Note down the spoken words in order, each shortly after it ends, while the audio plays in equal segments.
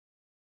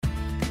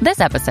This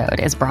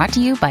episode is brought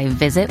to you by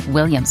Visit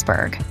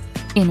Williamsburg.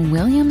 In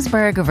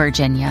Williamsburg,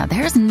 Virginia,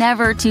 there's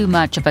never too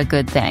much of a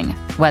good thing.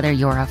 Whether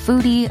you're a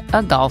foodie,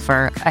 a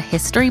golfer, a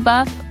history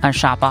buff, a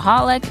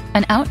shopaholic,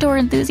 an outdoor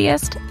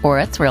enthusiast, or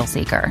a thrill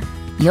seeker,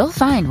 you'll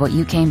find what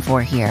you came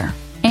for here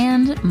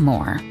and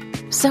more.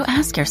 So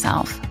ask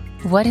yourself,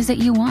 what is it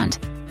you want?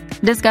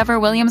 Discover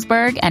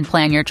Williamsburg and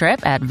plan your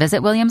trip at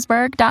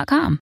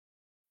visitwilliamsburg.com.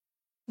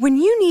 When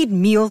you need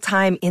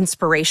mealtime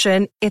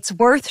inspiration, it's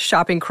worth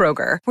shopping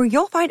Kroger, where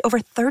you'll find over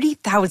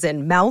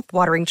 30,000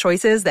 mouth-watering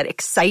choices that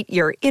excite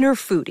your inner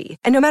foodie.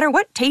 And no matter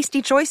what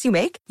tasty choice you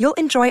make, you'll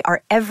enjoy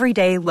our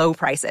everyday low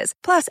prices,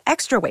 plus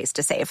extra ways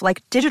to save,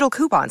 like digital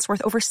coupons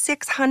worth over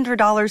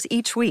 $600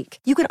 each week.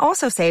 You can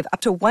also save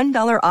up to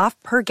 $1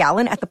 off per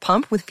gallon at the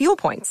pump with fuel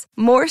points.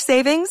 More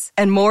savings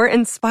and more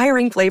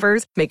inspiring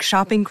flavors make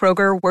shopping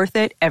Kroger worth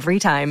it every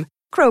time.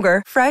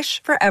 Kroger,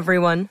 fresh for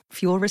everyone.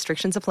 Fuel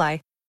restrictions apply.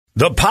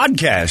 The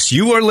podcast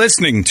you are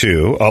listening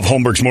to of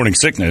Holmberg's Morning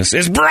Sickness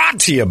is brought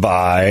to you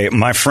by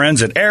my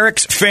friends at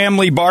Eric's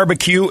Family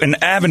Barbecue in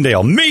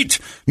Avondale. Meet,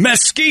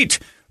 mesquite,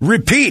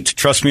 repeat.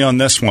 Trust me on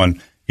this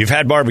one. You've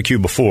had barbecue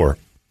before,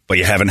 but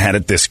you haven't had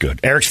it this good.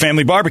 Eric's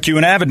Family Barbecue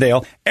in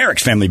Avondale,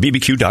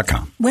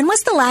 ericsfamilybbq.com. When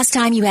was the last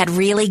time you had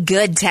really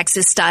good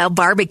Texas-style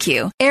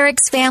barbecue?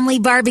 Eric's Family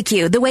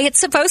Barbecue, the way it's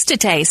supposed to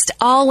taste.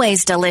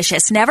 Always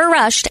delicious, never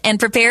rushed, and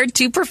prepared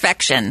to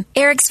perfection.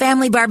 Eric's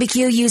Family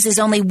Barbecue uses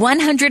only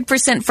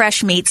 100%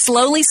 fresh meat,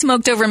 slowly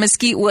smoked over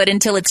mesquite wood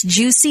until it's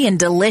juicy and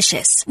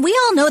delicious. We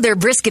all know their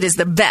brisket is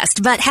the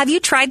best, but have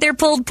you tried their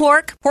pulled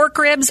pork, pork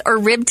ribs, or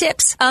rib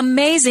tips?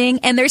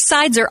 Amazing, and their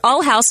sides are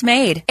all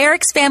house-made.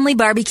 Eric's Family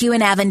Barbecue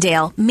in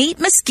Avondale. Meet,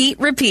 mesquite,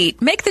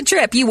 repeat. Make the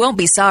trip. You won't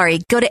be sorry.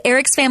 Go to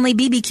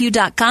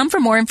ericsfamilybbq.com for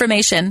more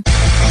information.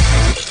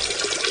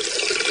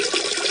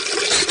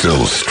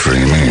 Still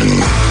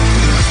streaming.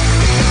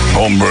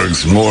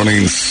 Holmberg's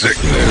Morning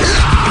Sickness.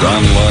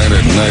 Online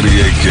at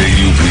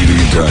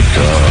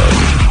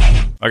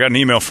 98kupd.com. I got an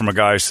email from a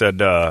guy who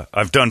said,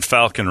 I've done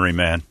falconry,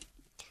 man.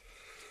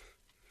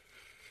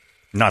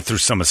 Not through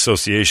some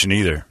association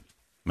either.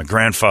 My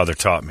grandfather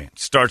taught me. It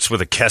starts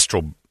with a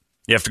kestrel.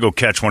 You have to go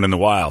catch one in the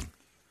wild.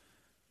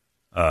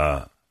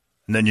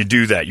 And then you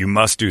do that. You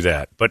must do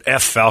that. But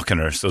F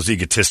falconers, those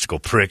egotistical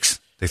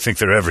pricks, they think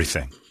they're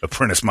everything.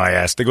 Apprentice my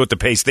ass. They go at the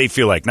pace they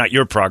feel like, not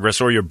your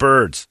progress or your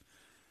birds.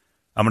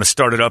 I'm going to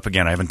start it up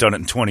again. I haven't done it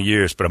in 20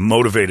 years, but I'm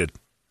motivated.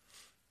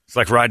 It's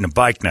like riding a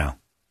bike now.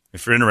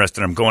 If you're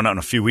interested, I'm going out in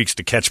a few weeks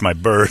to catch my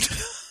bird.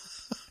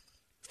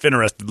 If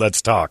interested,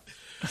 let's talk.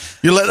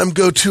 You're letting them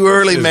go too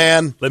early,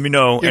 man. Let me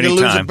know You're anytime.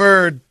 You're going to lose a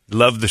bird.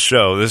 Love the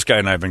show. This guy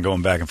and I have been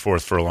going back and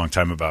forth for a long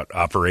time about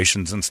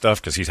operations and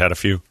stuff because he's had a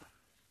few.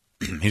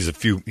 He's a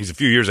few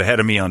years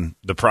ahead of me on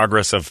the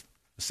progress of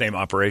the same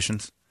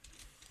operations,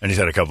 and he's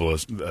had a couple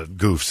of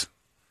goofs.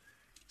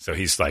 So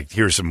he's like,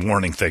 "Here's some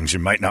warning things you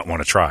might not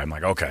want to try." I'm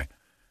like, "Okay."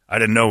 I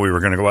didn't know we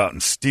were going to go out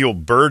and steal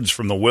birds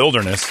from the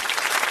wilderness.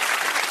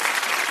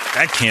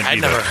 That can't be. I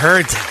never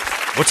heard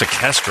that. What's a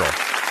kestrel?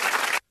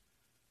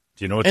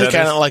 Do you know what that is? It's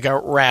kind of like a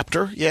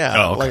raptor. Yeah.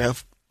 Oh, okay.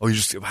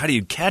 How do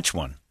you catch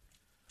one?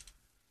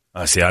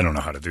 See, I don't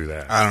know how to do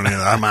that. I don't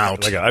know. I'm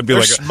out. I'd be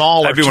one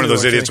of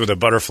those idiots with a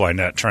butterfly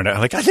net trying to,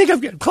 I think I'm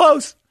getting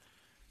close.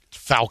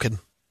 Falcon.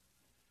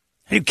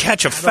 How do you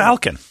catch a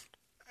falcon?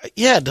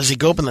 Yeah, does he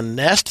go up in the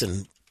nest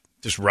and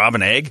just rob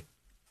an egg?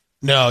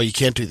 No, you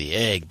can't do the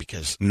egg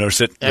because nurse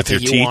it with your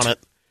teeth.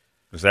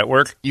 Does that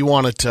work? You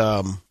want it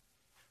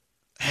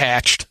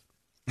hatched.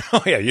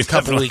 Oh yeah, a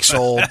couple weeks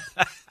old.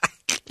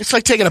 It's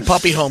like taking a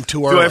puppy home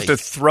too early. Do I have to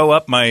throw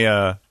up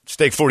my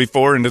steak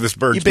 44 into this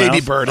bird's mouth? You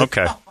baby bird.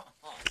 Okay.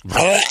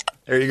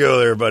 There you go,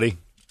 there, buddy.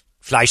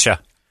 Fleischer.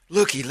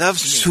 Look, he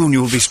loves me. Soon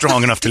you will be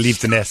strong enough to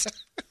leave the nest.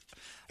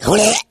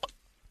 Will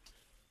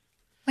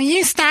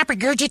you stop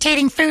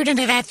regurgitating food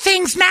into that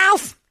thing's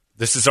mouth?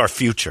 This is our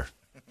future.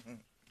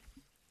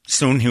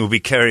 Soon he will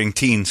be carrying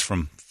teens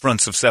from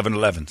fronts of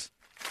 7-Elevens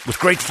with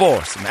great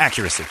force and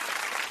accuracy.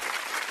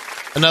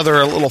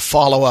 Another little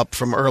follow-up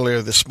from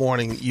earlier this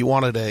morning. You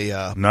wanted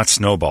a... Not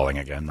snowballing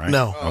again, right?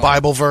 No. Okay.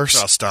 Bible verse.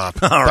 I'll stop.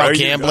 About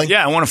gambling.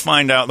 Yeah, I want to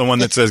find out the one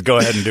that says go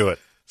ahead and do it.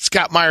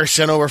 Scott Meyer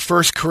sent over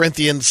 1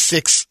 Corinthians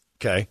 6,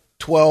 okay.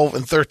 12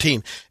 and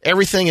 13.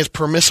 Everything is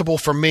permissible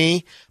for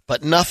me,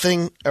 but not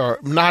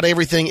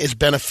everything is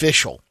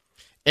beneficial.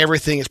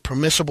 Everything is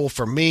permissible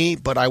for me,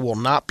 but I will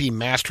not be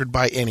mastered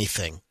by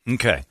anything.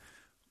 Okay.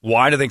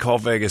 Why do they call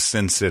Vegas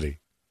Sin City?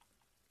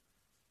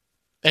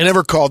 They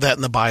never called that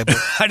in the Bible.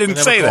 I didn't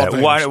say that.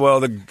 Why? Well,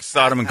 the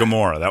Sodom and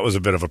Gomorrah, that was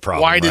a bit of a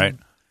problem, right?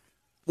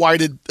 Why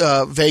did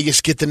Vegas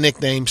get the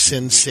nickname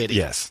Sin City?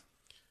 Yes.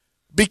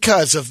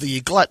 Because of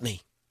the gluttony.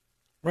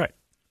 Right.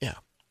 Yeah.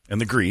 And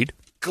the greed.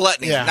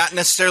 Gluttony, not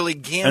necessarily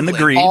gambling. And the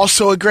greed.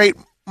 Also a great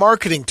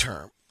marketing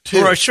term,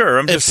 too. Right, sure.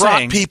 I'm just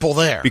saying. It brought people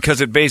there.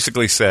 Because it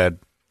basically said,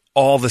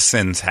 all the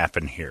sins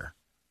happen here.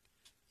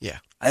 Yeah.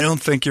 I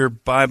don't think your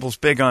Bible's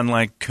big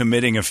on,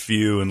 committing a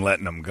few and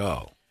letting them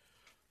go.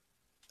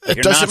 It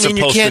You're doesn't not mean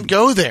you supposed can't to-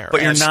 go there.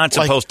 But you're As, not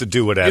like, supposed to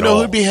do it at all. You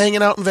know who'd be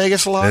hanging out in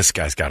Vegas a lot? This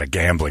guy's got a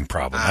gambling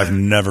problem. I've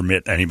never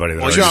met anybody that.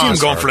 Well, you see him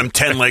going for them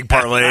 10-leg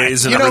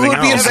parlays and You know everything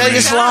who'd be in else.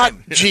 Vegas a lot?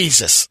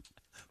 Jesus.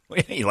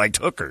 He liked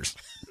hookers.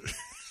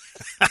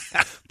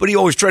 But he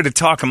always tried to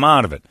talk him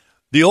out of it.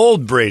 The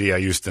old Brady I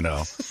used to know.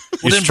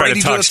 Used didn't to try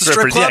Brady to do it talk at the strip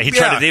strippers. club? Yeah, he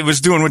tried Yeah. to. He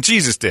was doing what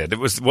Jesus did. It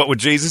was what would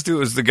Jesus do? It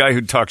was the guy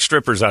who'd talk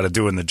strippers out of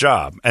doing the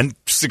job and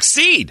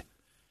succeed.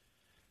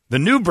 The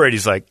new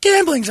Brady's like,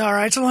 gambling's all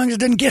right so long as it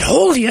didn't get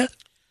hold of you.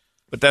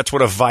 But that's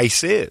what a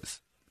vice is.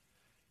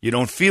 You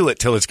don't feel it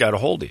till it's got a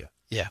hold of you.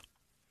 Yeah.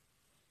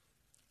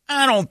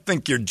 I don't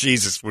think your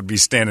Jesus would be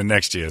standing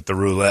next to you at the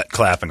roulette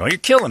clapping, going, "You're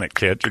killing it,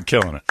 kid. You're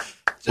killing it.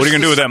 What are you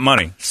going to do with that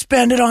money?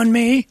 Spend it on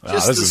me." Wow,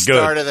 Just this the is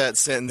start good. of that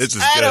sentence. This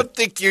is I good. don't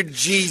think you're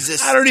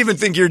Jesus. I don't even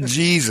think your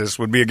Jesus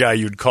would be a guy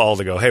you'd call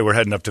to go, "Hey, we're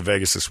heading up to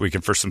Vegas this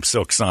weekend for some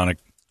Silk Sonic.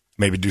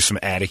 Maybe do some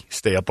Addy.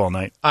 Stay up all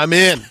night." I'm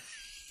in.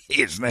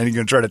 He's going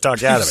to try to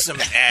talk you out of it. Some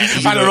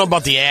Addy. I don't know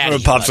about the I'm Addy.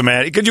 gonna pop but- some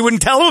Addy because you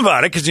wouldn't tell him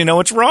about it because you know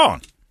it's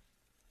wrong.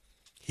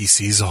 He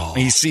sees all.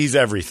 He sees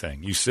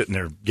everything. You sitting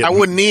there I getting,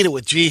 wouldn't need it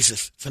with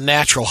Jesus. It's a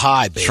natural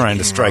high, baby. trying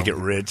to strike it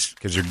rich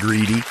because you're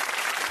greedy.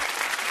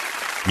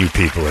 You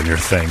people and your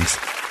things.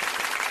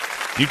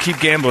 You keep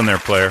gambling there,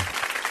 player.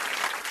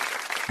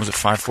 Was it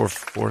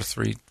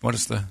 5-4-4-3? What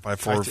is the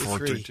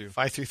 5-4-4-2.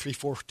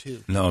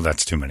 5-3-3-4-2. No,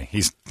 that's too many.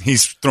 He's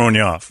throwing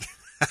you off.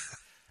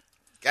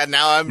 God,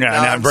 now I'm.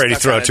 Now Brady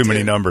stuck throw on out it, too many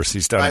too. numbers.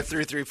 He's done.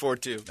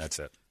 5-3-3-4-2. That's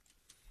it.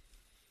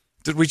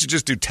 We should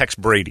just do text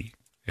Brady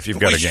if you've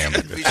got a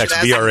gambling. We should Text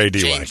ask him to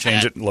BRADY. change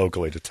Change that. it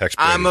locally to text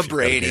Brady. I'm a if you've got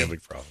Brady. gambling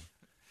problem.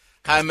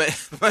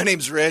 My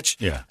name's Rich.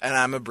 Yeah. And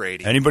I'm a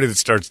Brady. Anybody that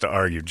starts to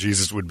argue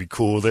Jesus would be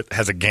cool with it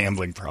has a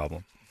gambling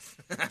problem.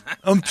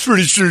 I'm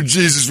pretty sure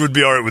Jesus would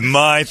be all right with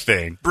my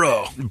thing.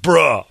 Bro.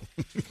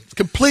 It's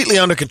completely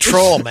under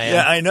control, man.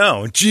 Yeah, I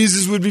know.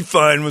 Jesus would be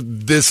fine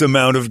with this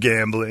amount of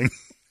gambling.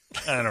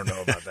 I don't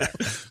know about that.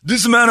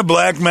 This amount of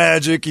black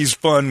magic, he's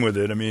fun with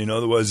it. I mean,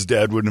 otherwise his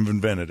dad wouldn't have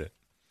invented it.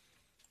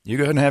 You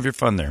go ahead and have your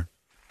fun there.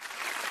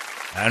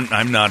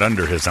 I'm not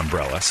under his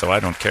umbrella, so I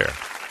don't care.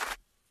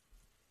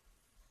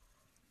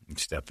 You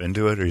step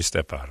into it or you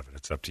step out of it.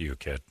 It's up to you,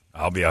 kid.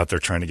 I'll be out there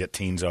trying to get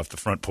teens off the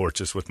front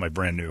porches with my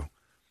brand new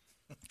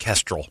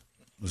Kestrel.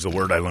 Was a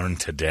word I learned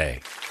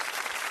today.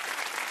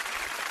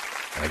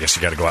 And I guess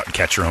you got to go out and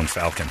catch your own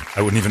falcon.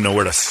 I wouldn't even know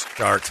where to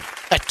start.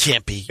 That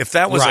can't be If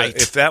that was right.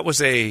 if that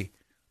was a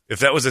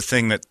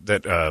thing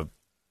that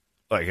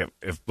like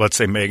if let's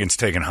say Megan's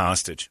taken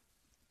hostage,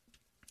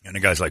 and the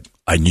guy's like,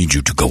 "I need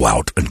you to go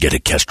out and get a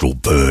kestrel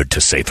bird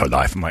to save her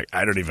life." I'm like,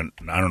 I don't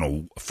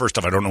know. First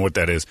off, I don't know what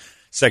that is.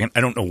 Second,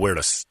 I don't know where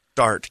to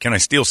start. Can I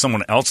steal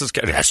someone else's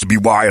cat? It has to be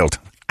wild.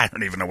 I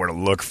don't even know where to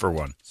look for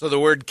one. So the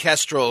word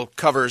kestrel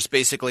covers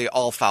basically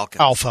all falcons.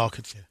 all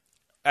falcons. Yeah.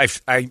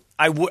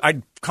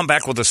 I'd come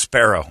back with a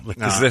sparrow.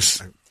 Like, is this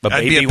a I'd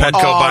baby be a one? Petco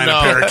Oh, buying no.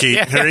 a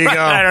parakeet. Here you go.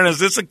 I don't know. Is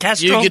this a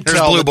kestrel? You could Here's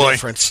tell Blue the Boy.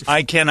 difference.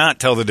 I cannot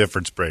tell the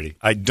difference, Brady.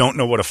 I don't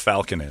know what a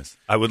falcon is.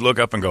 I would look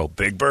up and go,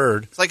 big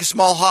bird. It's like a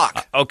small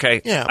hawk.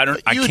 Okay. Yeah, I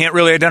but can't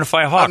really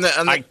identify a hawk. On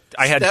the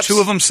I had steps? two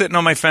of them sitting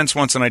on my fence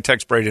once, and I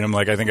text Brady, and I'm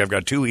like, I think I've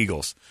got two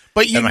eagles.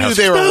 But you at my knew house.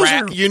 they were Those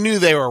are- you knew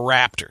they were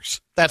raptors.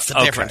 That's the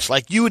Okay. difference.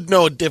 Like you would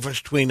know a difference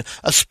between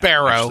a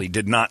sparrow. Actually,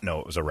 did not know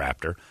it was a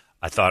raptor.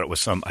 I thought it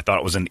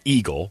was an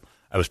eagle.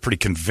 I was pretty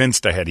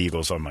convinced I had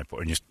eagles on my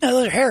porch. No,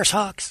 those are Harris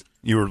hawks.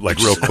 You were like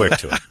real quick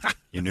to it.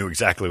 You knew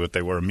exactly what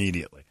they were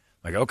immediately.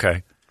 Like,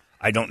 okay,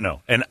 I don't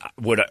know. And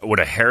would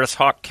a Harris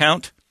hawk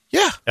count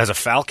Yeah, as a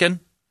falcon?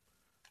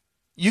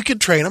 you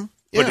could train them.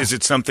 But is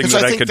it something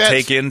that I could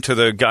take in to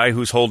the guy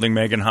who's holding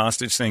Megan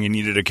hostage, saying he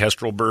needed a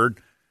kestrel bird,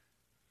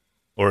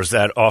 or is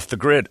that off the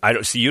grid? I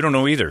don't see. You don't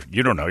know either.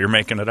 You don't know. You're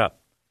making it up.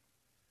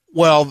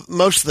 Well,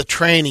 most of the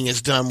training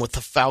is done with the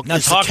falcon. Not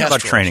it's the talking about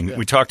kestrels, training. yeah.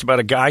 We talked about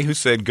a guy who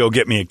said, "Go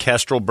get me a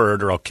kestrel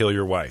bird, or I'll kill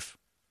your wife."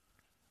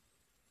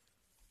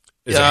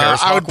 Is a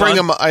Harris I would hawk bring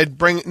one?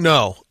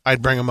 him.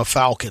 I'd bring him a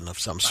falcon of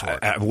some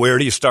sort. Where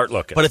do you start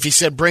looking? But if he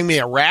said, "Bring me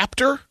a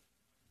raptor,"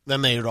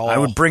 then they'd all. I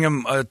would bring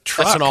him a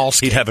truck. That's an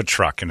all-skin. He'd have a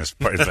truck in his.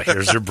 He's like,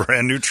 here's your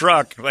brand new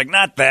truck. Like,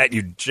 not that,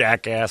 you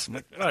jackass. I'm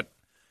like, what?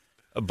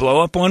 A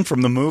blow up one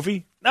from the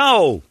movie?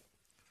 No,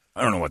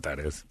 I don't know what that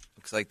is.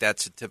 Looks like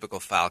that's a typical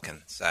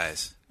falcon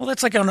size. Well,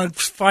 that's like on a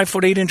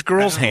 5'8"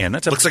 girl's hand.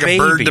 That's a Looks like a baby.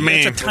 bird to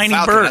me. That's a tiny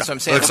Falcon, bird. That's what I'm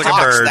saying. Looks The like a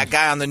hawks, bird. That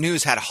guy on the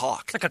news had a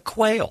hawk. It's like a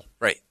quail.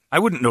 Right. I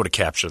wouldn't know to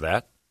capture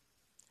that.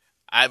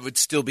 I would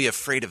still be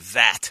afraid of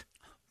that.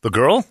 The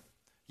girl?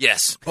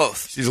 Yes,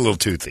 both. She's a little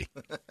toothy.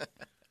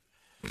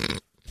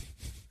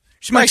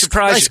 She might Nice-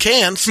 surprise nice you.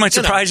 cans, She might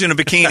you know. surprise you in a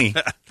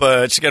bikini,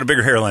 but she's got a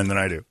bigger hairline than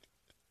I do.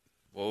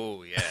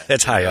 Whoa, yeah.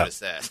 That's high up. Notice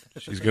that.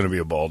 She's going to be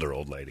a balder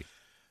old lady.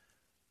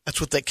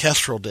 That's what that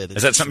kestrel did.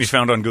 Is that something you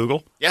found on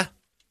Google? Yeah.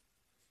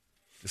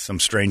 Just some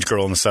strange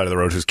girl on the side of the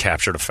road who's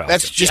captured a falcon.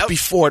 That's just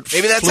before it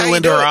Maybe that's how flew you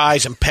into do her it.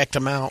 eyes and pecked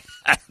him out.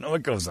 I don't know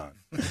what goes on.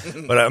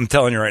 But I'm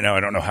telling you right now,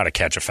 I don't know how to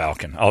catch a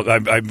falcon.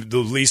 I'm the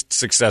least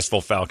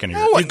successful falconer.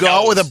 You go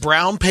out with a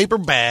brown paper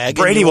bag.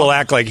 Brady and will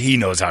act like he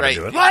knows how to Right.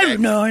 do it. I don't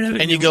know.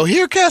 And you go,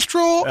 here,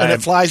 Kestrel, and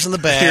it flies in the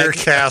bag. Here,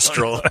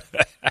 Castrol.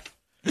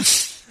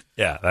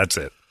 Yeah, that's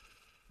it.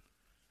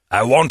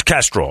 I want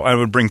Castrol. I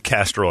would bring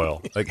castor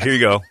oil. Like, here you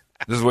go.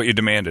 This is what you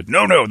demanded.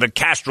 No, the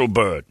Castrol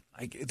bird.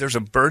 There's a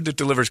bird that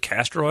delivers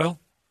castor oil?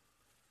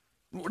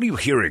 What are you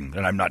hearing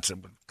that I'm not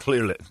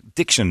clearly?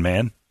 Diction,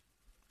 man.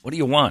 What do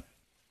you want?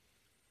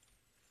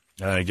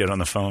 I get on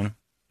the phone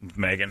with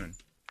Megan. And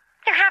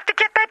You have to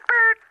get that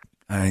bird.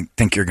 I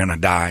think you're going to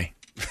die.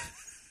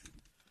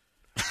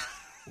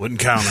 Wouldn't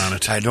count on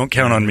it. I don't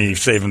count on me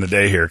saving the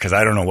day here because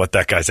I don't know what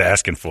that guy's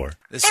asking for.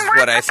 This is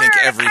what I think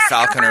every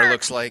falconer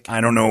looks like.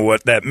 I don't know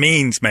what that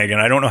means, Megan.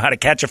 I don't know how to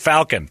catch a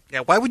falcon.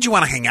 Yeah, why would you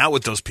want to hang out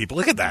with those people?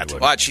 Look at that.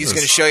 Watch, he's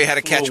going to show you how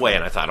to catch away, one.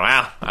 and I thought,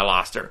 I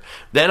lost her.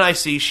 Then I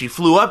see she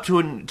flew up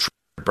to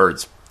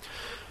birds.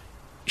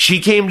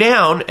 She came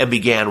down and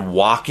began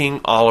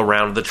walking all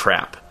around the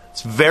trap.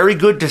 It's very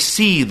good to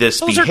see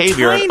this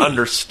behavior and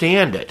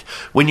understand it.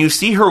 When you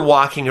see her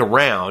walking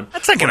around,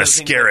 that's not going to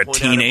scare a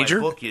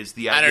teenager. I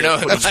don't know.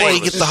 That's why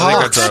you get the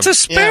hawk. That's a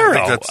sparrow.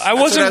 Yeah, I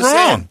wasn't what wrong.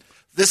 saying.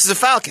 This is a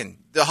falcon.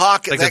 The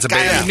hawk. Like that that's a guy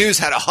baby. on the news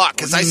had a hawk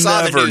because I saw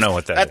the Never news. know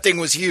what that is. thing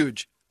was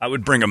huge. I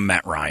would bring a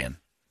Matt Ryan.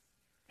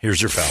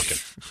 Here's your falcon.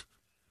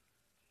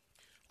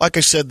 Like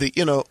I said,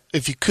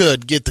 if you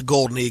could get the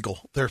golden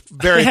eagle, they're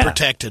very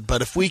protected.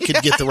 But if we could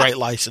get the right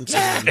licensing,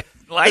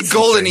 A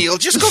golden eagle.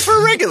 Just go for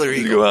a regular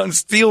You eagle. go out and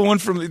steal one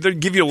from. They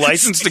give you a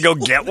license to go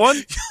get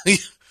one.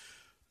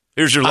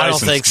 Here's your I don't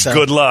license. think so.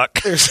 Good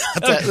luck. there's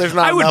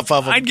not enough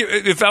of them.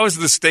 If I was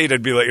the state,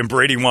 I'd be like, and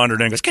Brady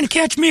wandered in and goes, "Can you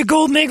catch me a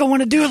golden eagle?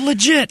 Want to do it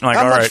legit?" I'm like,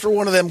 How all much right, for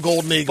one of them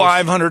golden eagles?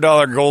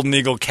 $500 golden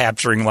eagle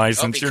capturing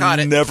license. he You're caught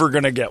it. never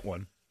going to get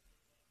one.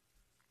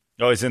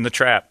 Oh, he's in the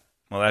trap.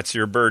 Well, that's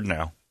your bird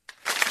now.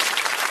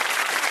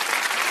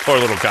 Poor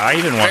little guy.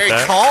 He didn't want Very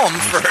that. calm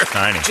He's for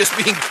tiny. just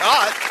being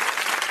caught.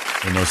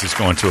 He knows he's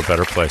going to a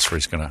better place where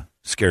he's going to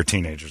scare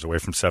teenagers away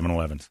from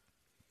 7-Elevens.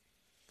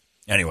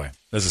 Anyway,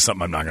 this is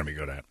something I'm not going to be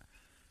good at.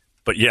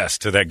 But yes,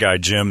 to that guy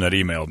Jim that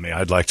emailed me,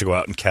 I'd like to go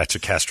out and catch a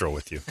kestrel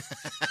with you.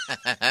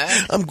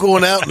 I'm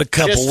going out in a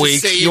couple Just to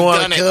weeks. say You you've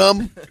want done to it. come?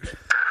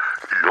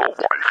 Your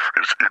wife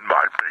is in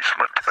my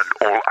basement, and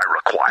all I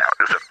require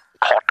is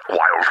a hot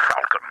wild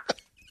falcon.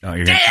 No,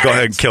 you're gonna, go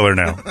ahead and kill her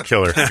now.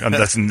 Kill her.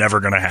 That's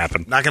never going to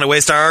happen. Not going to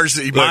waste ours,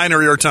 mine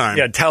or your time.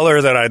 Yeah, tell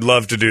her that I'd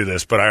love to do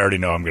this, but I already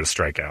know I'm going to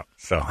strike out.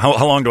 So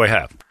how long do I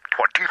have?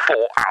 24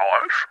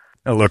 hours.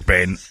 Now, look,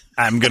 Baden,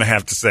 I'm going to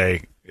have to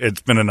say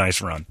it's been a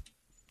nice run.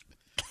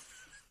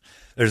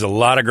 There's a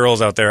lot of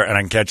girls out there, and I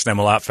can catch them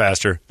a lot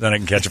faster than I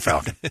can catch a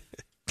falcon.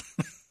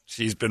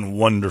 She's been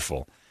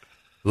wonderful.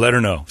 Let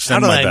her know. How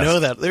Send did my I best. know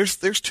that?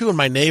 There's two in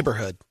my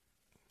neighborhood.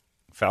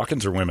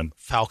 Falcons or women?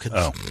 Falcons.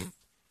 Oh.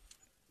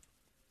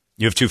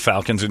 You have two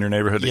falcons in your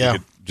neighborhood that Yeah. you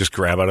could just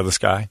grab out of the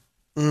sky?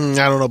 I don't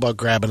know about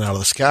grabbing out of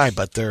the sky,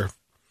 but they're...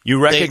 You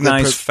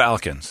recognize they're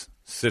falcons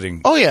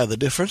sitting... Oh, yeah, the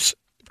difference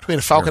between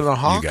a falcon and a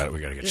hawk. You got it. We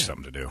got to get you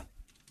something to do.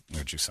 We'll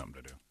get you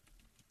something to do.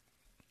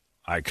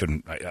 I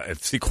couldn't... I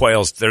see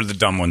quails, they're the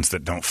dumb ones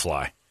that don't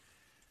fly.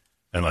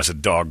 Unless a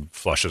dog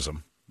flushes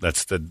them.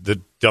 That's the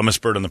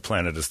dumbest bird on the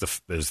planet is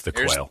the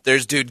quail.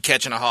 There's dude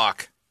catching a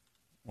hawk.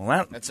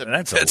 Well, That's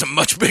a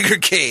much bigger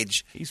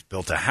cage. He's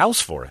built a house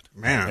for it.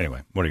 Man.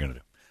 Anyway, what are you going to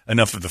do?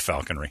 Enough of the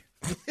falconry.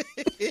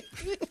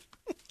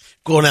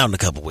 Going out in a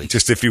couple weeks.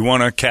 Just if you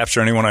want to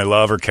capture anyone I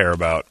love or care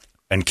about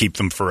and keep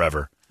them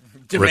forever,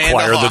 Demand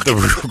require a hawk.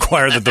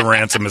 that the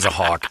ransom is a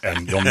hawk,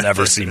 and you'll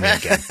never see me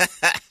again.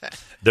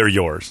 They're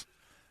yours.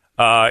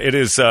 It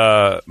is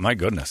my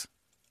goodness.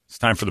 It's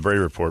time for the Brady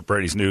Report.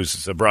 Brady's News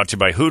is brought to you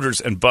by Hooters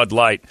and Bud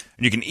Light,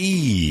 and you can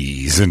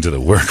ease into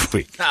the work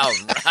week. All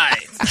right.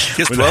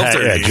 Just With a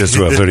 12:30. yeah, just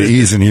 12:30,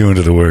 easing you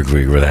into the work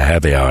week with a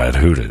happy hour at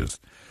Hooters.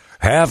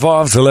 Half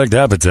off select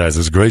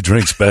appetizers, great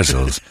drink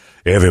specials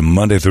every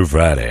Monday through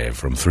Friday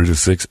from 3 to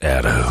 6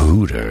 at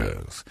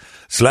Hooters.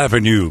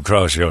 Slapping you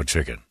across your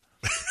chicken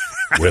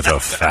with a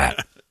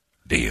fat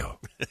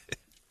deal.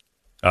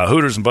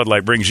 Hooters and Bud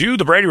Light brings you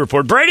the Brady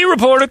Report. Brady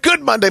Reporter.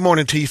 Good Monday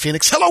morning to you,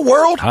 Phoenix. Hello,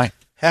 world. Hi.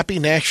 Happy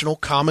National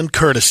Common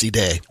Courtesy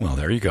Day. Well,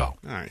 there you go.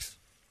 Nice.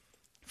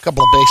 A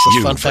couple of basis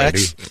You, fun Brady.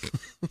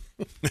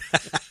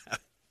 facts.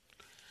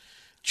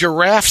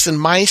 Giraffes and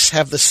mice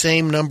have the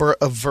same number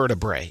of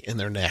vertebrae in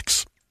their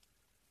necks.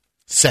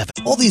 7.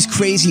 All these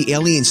crazy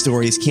alien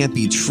stories can't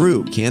be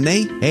true, can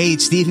they? Hey,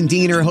 it's Stephen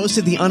Diener, host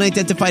of the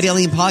Unidentified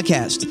Alien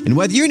Podcast. And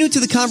whether you're new to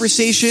the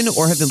conversation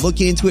or have been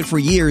looking into it for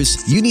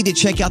years, you need to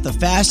check out the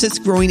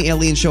fastest growing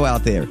alien show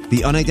out there,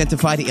 the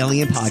Unidentified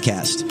Alien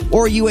Podcast,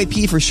 or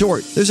UAP for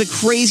short. There's a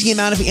crazy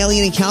amount of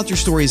alien encounter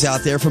stories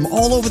out there from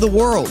all over the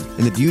world.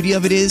 And the beauty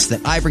of it is that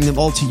I bring them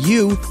all to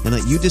you and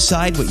let you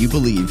decide what you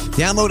believe.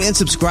 Download and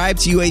subscribe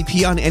to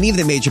UAP on any of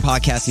the major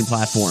podcasting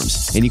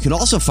platforms. And you can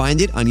also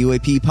find it on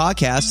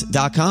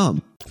UAPpodcast.com.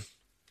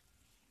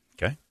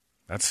 Okay.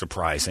 That's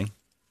surprising.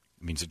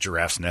 It means a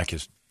giraffe's neck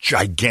has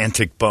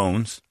gigantic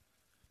bones.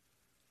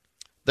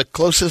 The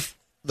closest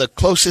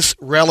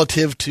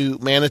relative to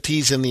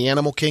manatees in the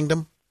animal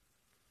kingdom?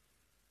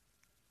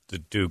 The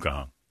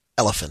dugong.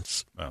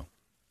 Elephants.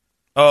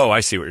 Oh,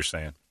 I see what you're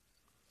saying.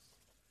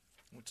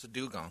 What's a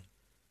dugong?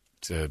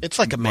 It's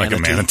like a manatee.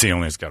 Like a manatee,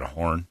 only it's got a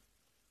horn.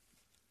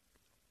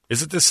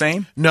 Is it the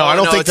same? No, I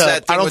don't think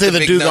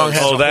the dugong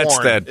has a horn. That's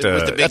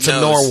that. That's a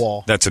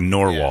narwhal. That's a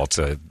narwhal. It's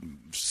a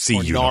sea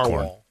unicorn.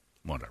 Narwhal.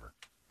 Whatever.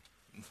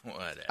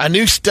 A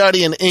new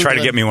study in England. Try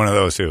to get me one of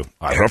those too.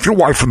 I have your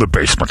wife in the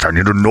basement. I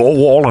need a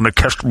narwhal and a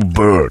kestrel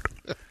bird.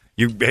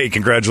 Hey,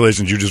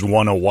 congratulations! You just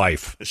won a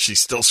wife. She's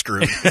still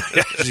screwed.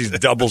 She's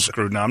double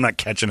screwed now. I'm not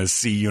catching a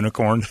sea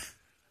unicorn.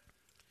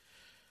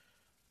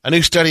 A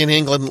new study in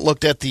England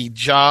looked at the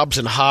jobs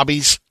and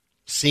hobbies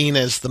seen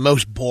as the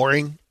most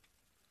boring.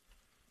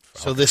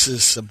 So this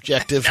is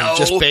subjective and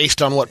just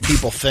based on what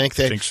people think.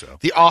 I think so.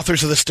 The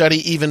authors of the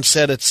study even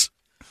said it's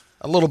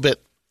a little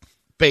bit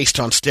based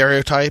on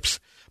stereotypes.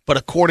 But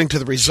according to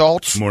the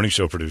results, Morning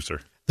show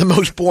producer, the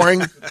most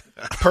boring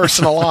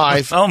person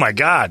alive. Oh my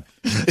God!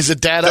 Is a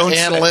data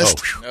analyst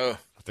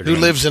who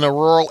lives in a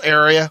rural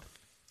area,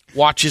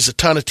 watches a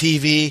ton of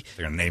TV.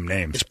 They're gonna name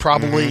names. Is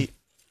probably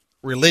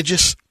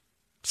religious,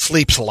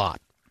 sleeps a lot.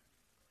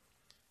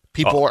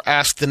 People are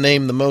asked to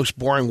name the most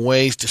boring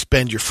ways to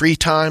spend your free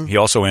time. He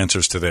also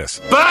answers to this.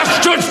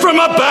 Bastards from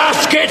a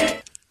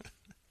basket!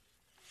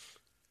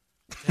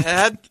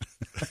 Dad?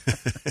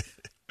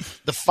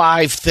 The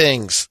 5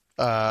 things,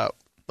 the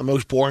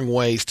most boring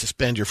ways to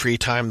spend your free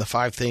time. The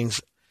 5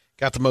 things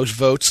got the most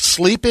votes.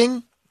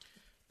 Sleeping,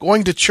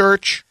 going to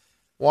church,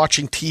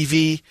 watching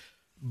TV,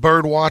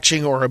 bird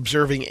watching or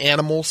observing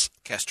animals.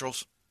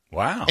 Kestrels.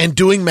 Wow. And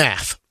doing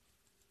math.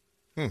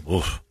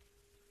 Oof.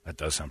 That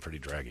does sound pretty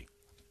draggy.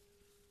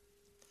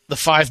 The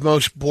 5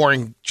 most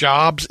boring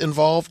jobs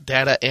involved: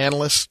 data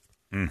analyst,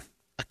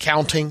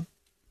 accounting,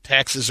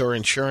 taxes or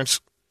insurance,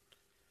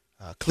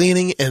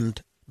 cleaning, and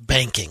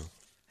banking.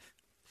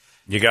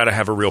 You got to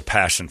have a real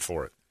passion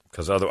for it.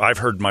 Because I've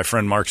heard my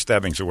friend Mark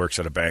Stebbings, who works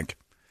at a bank,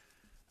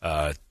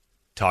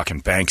 talking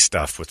bank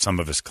stuff with some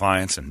of his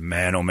clients, and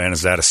man, oh man,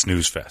 is that a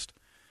snooze fest.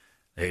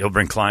 He'll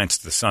bring clients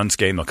to the Suns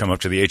game. They'll come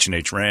up to the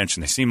H&H Ranch,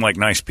 and they seem like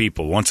nice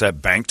people. Once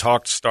that bank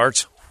talk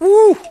starts,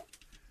 whoo,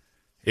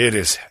 it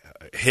is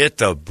hit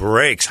the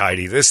brakes,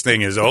 Heidi. This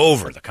thing is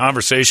over. The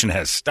conversation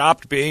has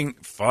stopped being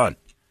fun.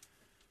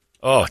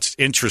 Oh, it's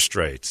interest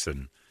rates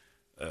and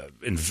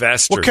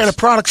investors. What kind of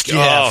products do you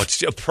have? Oh,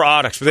 it's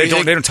products. But they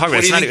don't talk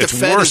about it. What do you think the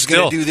Fed is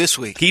going to do this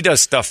week? He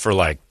does stuff for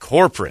like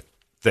corporate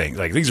things.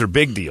 Like these are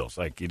big deals.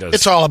 Like he does.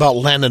 It's all about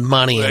lending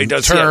money and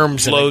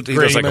terms and agreements. He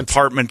does like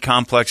apartment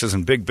complexes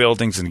and big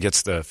buildings and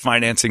gets the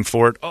financing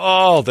for it.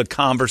 Oh, the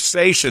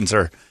conversations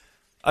are.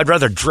 I'd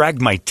rather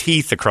drag my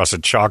teeth across a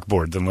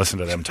chalkboard than listen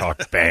to them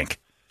talk bank.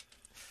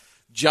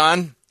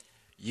 John,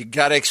 you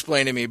got to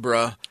explain to me,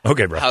 bro.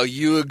 Okay, bro. How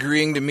you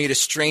agreeing to meet a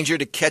stranger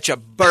to catch a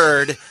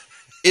bird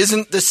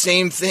isn't the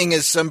same thing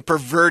as some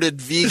perverted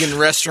vegan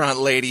restaurant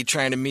lady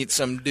trying to meet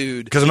some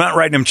dude. Because I'm not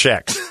writing him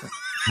checks.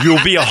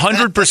 You'll be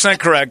 100%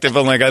 correct if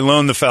I'm like, I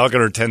loaned the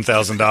Falconer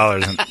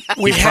 $10,000 and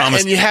he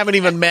promised. And you haven't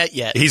even met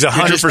yet. He's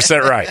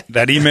 100% right.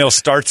 That email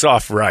starts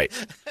off right.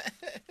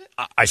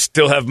 I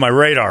still have my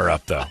radar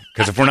up, though,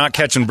 because if we're not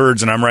catching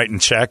birds and I'm writing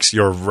checks,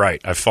 you're right.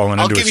 I've fallen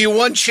into it. I'll give you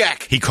one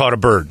check. He caught a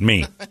bird,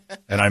 me,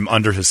 and I'm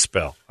under his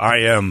spell.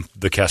 I am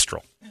the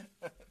kestrel.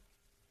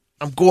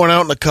 I'm going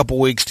out in a couple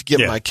weeks to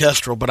get my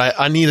kestrel, but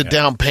I need a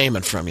down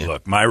payment from you.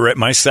 Look,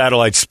 my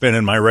satellite's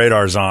spinning, my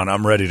radar's on.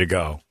 I'm ready to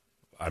go.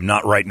 I'm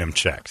not writing him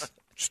checks.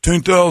 It's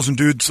 10,000,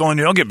 dude. It's on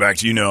you. I'll get back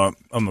to you. You know,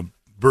 I'm a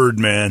bird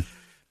man.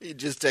 He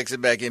just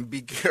texted back in,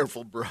 be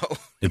careful, bro.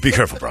 Yeah, be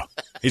careful, bro.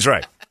 He's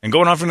right. And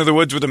going off into the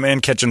woods with a man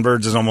catching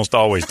birds is almost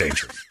always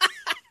dangerous.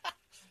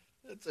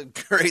 That's a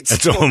great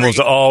story. It's almost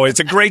always.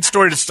 It's a great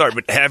story to start,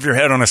 but have your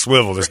head on a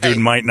swivel. This dude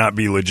might not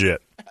be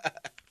legit.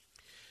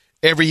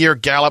 Every year,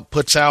 Gallup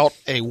puts out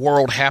a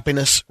World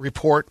Happiness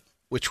Report,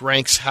 which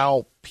ranks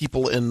how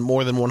people in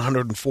more than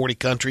 140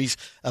 countries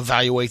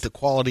evaluate the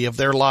quality of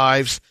their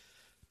lives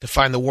to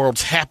find the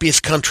world's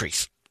happiest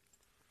countries.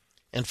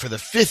 And for the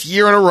 5th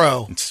year in a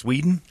row, in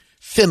Sweden,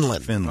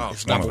 Finland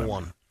is number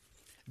 1.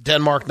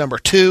 Denmark number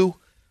 2,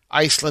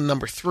 Iceland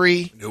number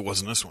 3. Knew it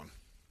wasn't this one.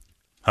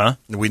 Huh?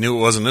 We knew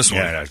it wasn't this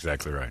one. Yeah, that's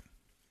exactly right.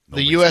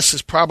 The U.S.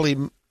 has probably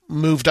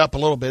moved up a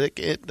little bit.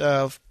 It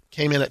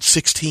came in at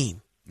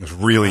 16. It was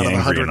really out of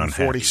angry and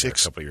 146 unhappy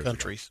a couple years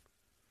countries. ago.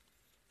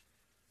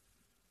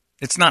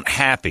 It's not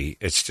happy.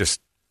 It's just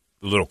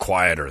a little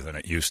quieter than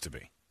it used to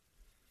be.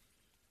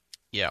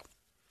 Yeah.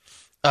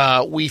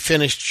 We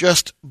finished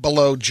just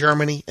below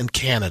Germany and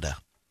Canada.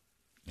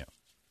 Yeah.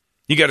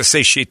 You got to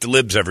satiate the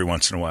libs every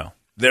once in a while.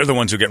 They're the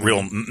ones who get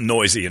real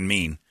noisy and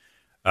mean.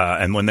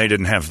 And when they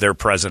didn't have their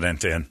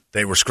president in,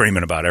 they were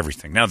screaming about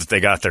everything. Now that they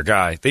got their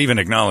guy, they even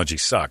acknowledge he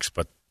sucks,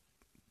 but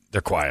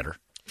they're quieter.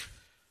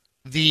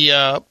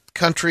 The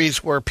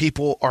countries where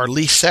people are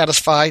least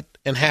satisfied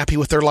and happy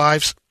with their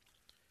lives?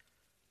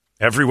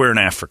 Everywhere in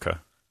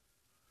Africa,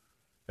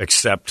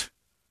 except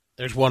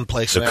There's one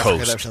place The in Africa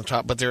coast. that's on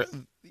top, but they're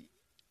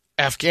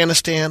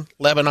Afghanistan,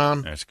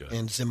 Lebanon, That's good.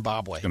 and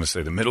Zimbabwe. I was going to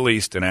say the Middle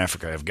East and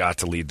Africa have got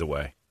to lead the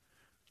way,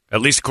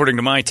 at least according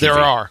to my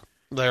TV.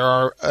 There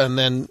are, and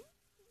then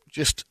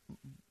just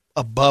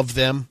above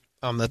them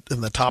in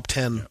the top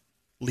 10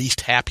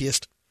 least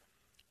happiest,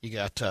 you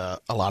got a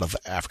lot of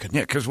African.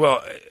 Yeah, because,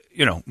 well,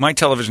 my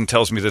television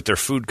tells me that their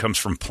food comes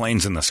from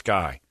planes in the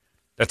sky.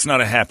 That's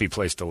not a happy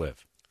place to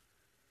live.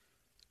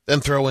 Then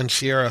throw in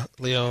Sierra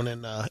Leone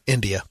and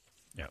India.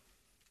 Yeah.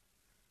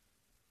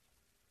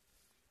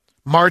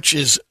 March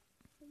is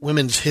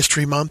Women's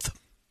History Month.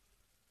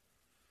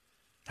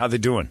 How they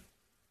doing?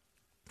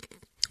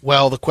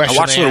 Well, the question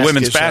I watched a they little ask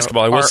women's is,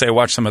 basketball. I will say I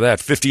watched some of that.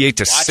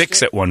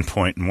 58-6 at one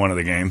point in one of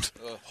the games.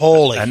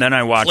 Holy. And then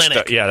I watched.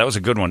 clinic. That was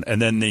a good one.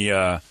 And then the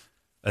other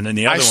one.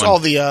 I saw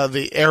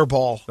the air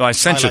ball. Well, I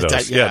sent you highlight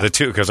those. that, The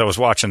two, because I was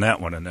watching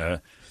that one, and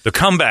the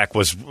comeback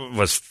was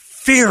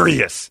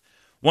furious.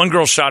 One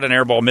girl shot an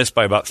air ball, missed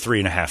by about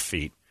 3.5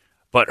 feet,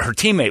 but her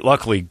teammate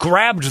luckily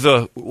grabbed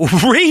the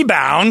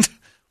rebound,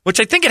 which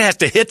I think it has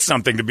to hit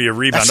something to be a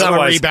rebound. That's not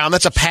Otherwise, a rebound.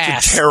 That's a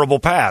pass. It's a terrible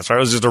pass. Right? It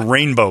was just a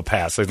rainbow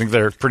pass. I think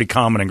they're pretty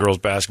common in girls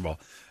basketball.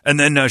 And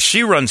then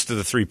she runs to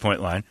the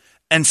three-point line,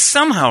 and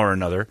somehow or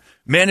another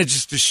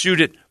manages to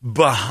shoot it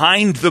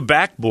behind the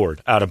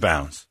backboard out of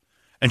bounds.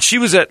 And she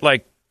was at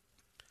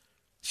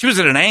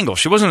an angle.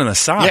 She wasn't on the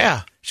side.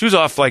 Yeah. She was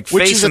off Which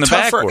facing is a the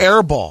tougher backboard.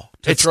 air ball.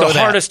 It's the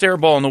hardest air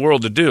ball in the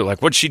world to do.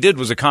 Like what she did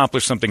was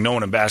accomplish something no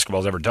one in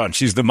basketball has ever done.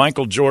 She's the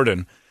Michael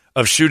Jordan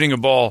of shooting a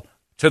ball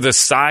to the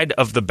side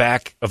of the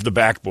back of the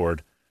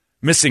backboard,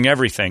 missing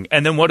everything.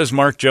 And then what does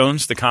Mark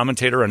Jones, the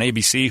commentator on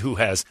ABC, who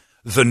has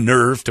the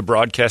nerve to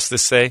broadcast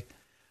this, say?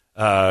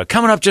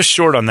 Coming up just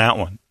short on that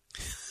one.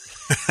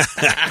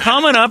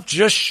 Coming up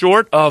just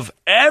short of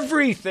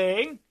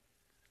everything.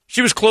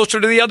 She was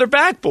closer to the other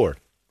backboard.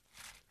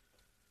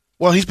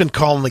 Well, he's been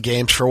calling the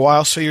games for a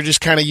while, so you're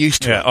just kind of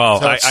used to it. Oh,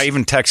 So I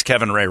even text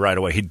Kevin Ray right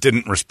away. He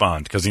didn't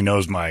respond because he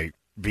knows my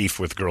beef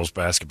with girls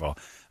basketball.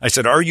 I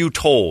said, are you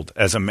told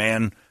as a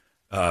man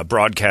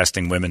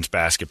broadcasting women's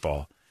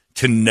basketball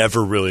to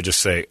never really just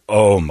say,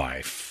 oh,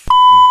 my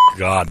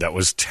God, that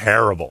was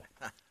terrible?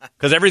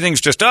 Because everything's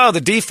just,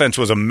 the defense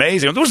was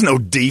amazing. There was no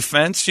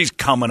defense. She's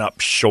coming up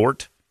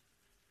short.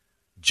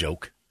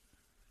 Joke.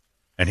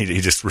 And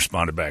he just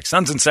responded back,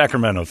 Suns in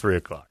Sacramento, 3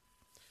 o'clock.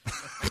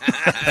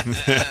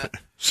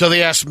 So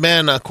they asked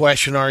men a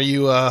question: are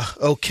you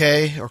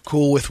okay or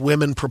cool with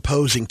women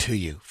proposing to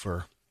you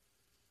for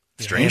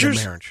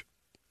Strangers? marriage?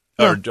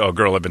 Or a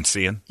girl I've been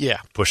seeing? Yeah.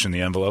 Pushing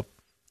the envelope?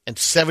 And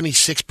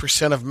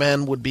 76% of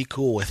men would be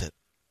cool with it.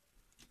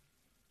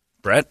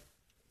 Brett?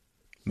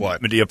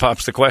 What? Medea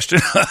pops the question?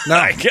 No.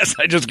 I guess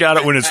I just got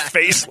it when his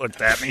face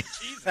looked at me.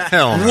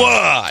 Hell no.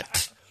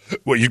 What?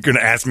 What, you going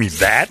to ask me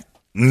that?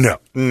 No.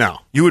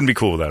 You wouldn't be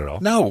cool with that at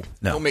all? No.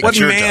 make What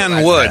sure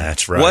man would?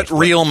 That's right. What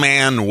real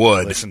man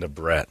would? Listen to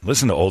Brett.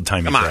 Listen to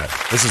old-timey Come on. Brett.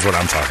 This is what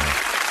I'm talking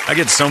about. I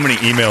get so many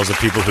emails of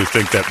people who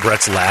think that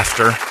Brett's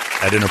laughter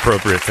at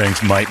inappropriate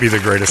things might be the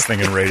greatest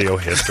thing in radio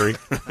history.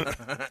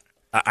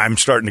 I'm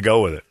starting to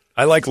go with it.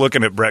 I like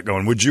looking at Brett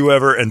going, would you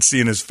ever, and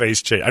seeing his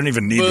face change. I don't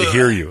even need to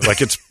hear you.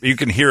 Like you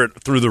can hear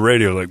it through the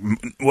radio. Like,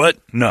 what?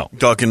 No.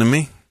 Talking to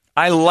me?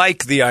 I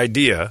like the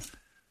idea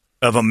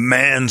of a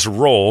man's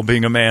role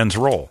being a man's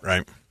role.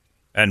 Right.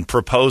 And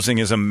proposing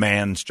is a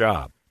man's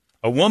job.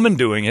 A woman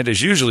doing it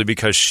is usually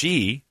because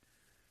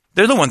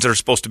they're the ones that are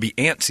supposed to be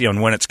antsy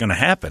on when it's going to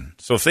happen.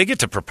 So if they get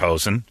to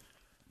proposing,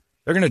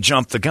 they're going to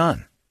jump the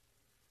gun.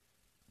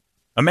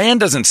 A man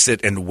doesn't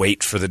sit and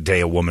wait for the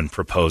day a woman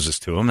proposes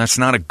to him. That's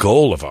not a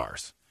goal of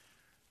ours.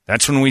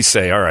 That's when we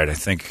say, all right, I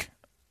think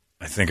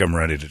I'm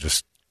ready to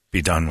just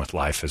be done with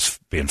life as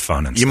being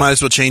fun. And You might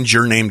as well change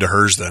your name to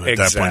hers then at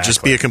that point.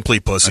 Just be a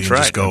complete pussy That's and right.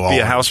 just go all Be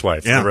a in.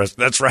 housewife. Yeah.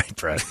 That's right,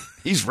 Brett.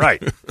 He's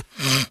right.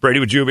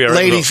 Brady, would you be all right?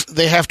 Ladies,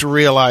 they have to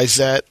realize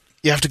that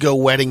you have to go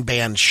wedding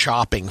band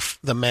shopping.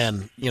 The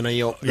men, the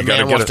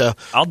man wants to.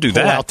 I'll do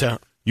pull that. Out there.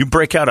 You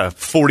break out a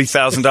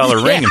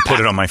 $40,000 ring and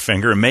put it on my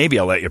finger, and maybe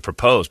I'll let you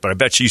propose. But I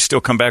bet you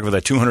still come back with a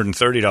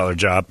 $230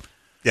 job.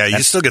 Yeah, you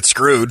still get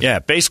screwed. Yeah,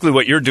 basically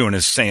what you're doing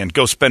is saying,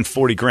 go spend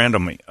 $40,000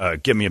 on me.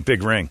 Give me a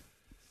big ring.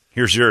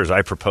 Here's yours.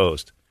 I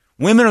proposed.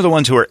 Women are the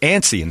ones who are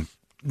antsy and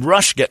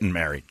rush getting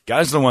married.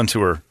 Guys are the ones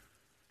who are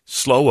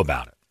slow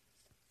about it.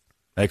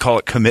 They call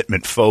it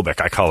commitment phobic.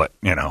 I call it,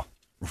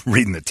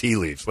 reading the tea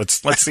leaves.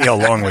 Let's see how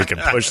long we can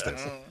push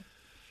this.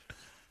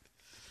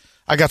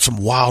 I got some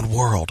Wild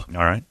World.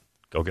 All right.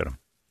 Go get them.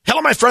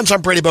 Hello, my friends.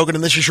 I'm Brady Bogan,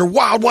 and this is your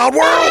Wild, Wild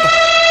World.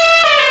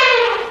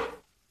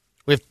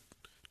 We have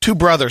two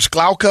brothers,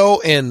 Glauco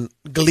and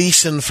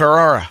Gleason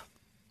Ferrara.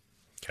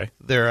 Okay.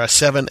 They're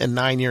 7 and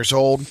 9 years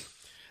old.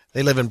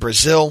 They live in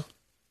Brazil.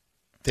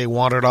 They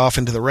wandered off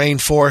into the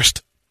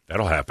rainforest.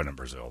 That'll happen in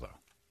Brazil, though.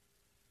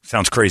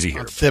 Sounds crazy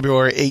here. On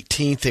February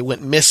 18th, they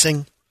went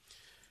missing.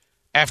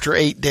 After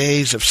 8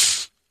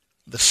 days,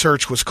 the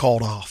search was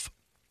called off.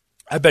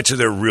 I bet you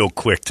they're real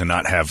quick to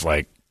not have,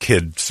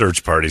 kid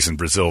search parties in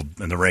Brazil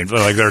in the rain.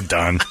 Like, they're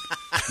done.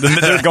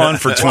 They're gone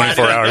for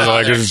 24 hours.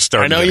 Like, it's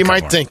starting I know to you come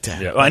might on. think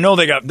that. Yeah, I know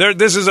they got.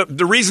 This is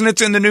the reason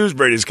it's in the news,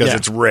 Brady, is because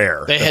it's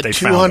rare. They that had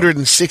found them.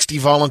 260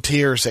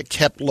 volunteers that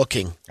kept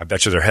looking. I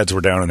bet you their heads were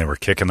down and they were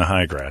kicking the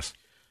high grass.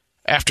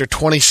 After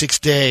 26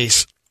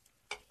 days,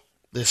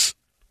 this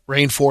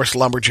rainforest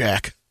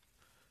lumberjack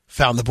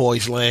found the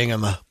boys laying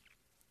on the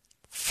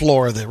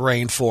floor of the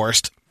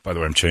rainforest. By the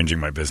way, I'm changing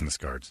my business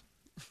cards.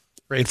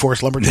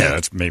 Rainforest lumberjack. Yeah,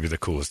 that's maybe the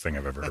coolest thing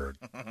I've ever heard.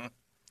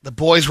 The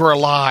boys were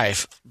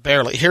alive,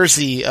 barely. Here's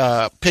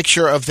the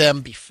picture of them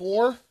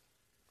before.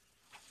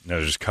 No,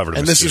 they're just covered in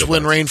And this is mosquito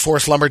when bites.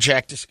 Rainforest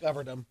Lumberjack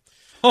discovered them.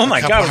 Oh,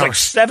 my God. It was like hours.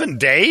 7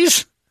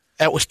 days?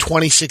 That was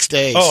 26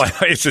 days. Oh, I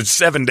thought you said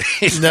 7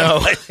 days.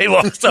 No. They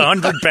lost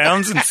 100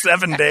 pounds in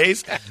 7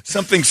 days?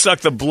 Something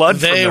sucked the blood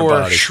from They their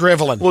were body.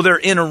 shriveling. Well, they're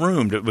in a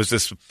room. It was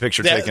this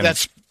picture taken.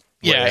 That's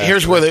way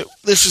here's after. where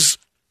this is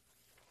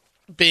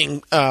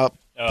being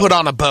put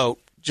on a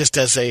boat just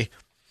as a...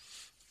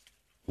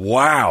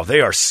 Wow,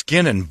 they are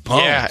skin and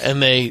bones. Yeah,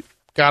 and they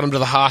got them to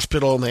the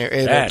hospital, and they were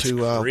able That's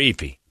to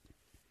creepy.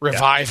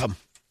 revive them.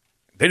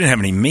 They didn't have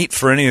any meat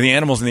for any of the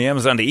animals in the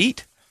Amazon to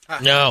eat.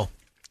 No.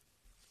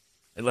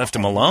 They left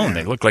them alone.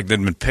 They looked like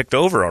they'd been picked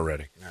over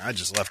already. I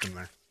just left him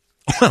there.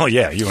 Well,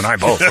 yeah, you and I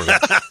both.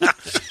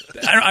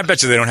 I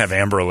bet you they don't have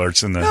Amber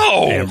Alerts in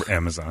the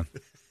Amazon.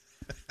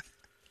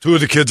 2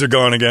 of the kids are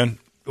gone again.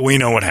 We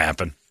know what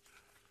happened.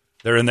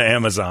 They're in the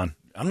Amazon.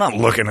 I'm not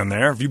looking in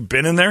there. Have you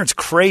been in there? It's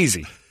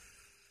crazy.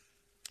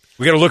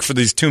 We got to look for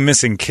these 2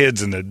 missing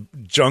kids in the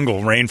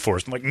jungle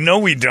rainforest. I'm like, no,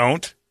 we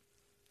don't.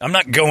 I'm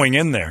not going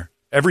in there.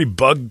 Every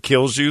bug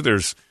kills you.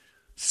 There's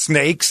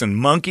snakes and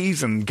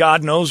monkeys and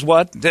God knows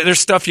what. There's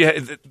stuff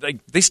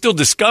they still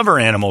discover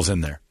animals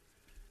in there.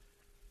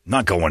 I'm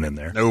not going in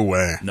there. No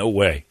way. No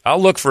way.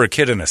 I'll look for a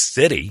kid in a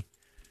city.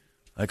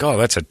 Like, oh,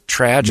 that's a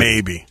tragedy.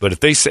 Maybe. But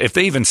if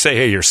they even say,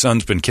 hey, your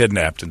son's been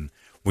kidnapped, and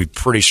we're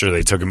pretty sure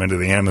they took him into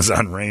the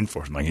Amazon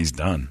rainforest, I'm like, he's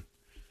done.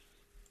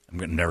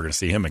 I'm never going to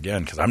see him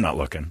again because I'm not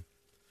looking.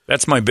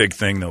 That's my big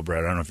thing, though,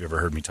 Brad. I don't know if you ever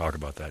heard me talk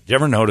about that. You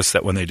ever notice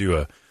that when they do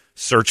a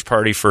search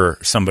party for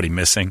somebody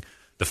missing,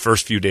 the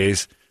first few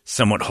days,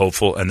 somewhat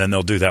hopeful, and then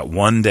they'll do that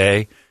one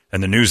day,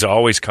 and the news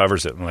always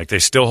covers it. And like, they're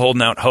still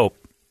holding out hope.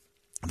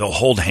 They'll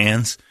hold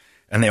hands,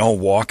 and they all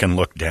walk and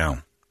look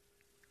down.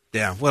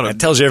 Yeah, That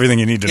tells you everything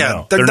you need to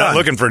know. They're not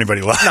looking for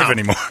anybody alive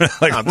anymore.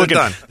 They're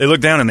done. They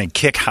look down and they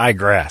kick high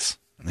grass,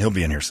 and he'll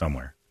be in here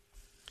somewhere.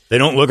 They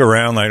don't look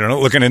around. Like, they're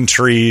not looking in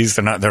trees.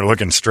 They're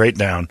looking straight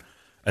down,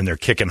 and they're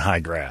kicking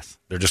high grass.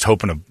 They're just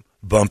hoping to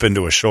bump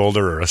into a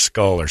shoulder or a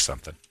skull or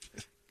something.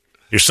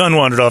 Your son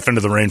wandered off into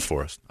the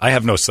rainforest. I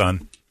have no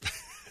son.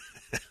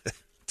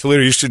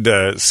 Toledo, you should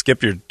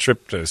skip your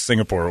trip to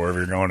Singapore or wherever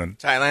you're going and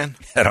Thailand?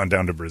 Head on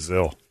down to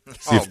Brazil.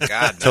 Oh,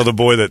 God. Tell the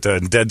boy that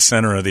in dead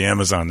center of the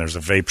Amazon, there's a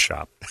vape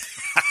shop.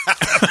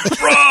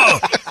 Bro!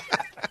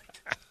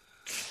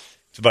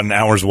 It's about an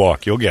hour's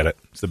walk. You'll get it.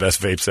 It's the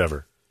best vapes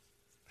ever.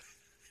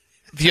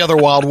 The other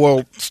Wild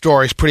World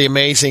story is pretty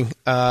amazing,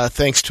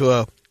 thanks to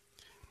a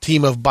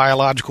team of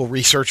biological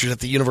researchers at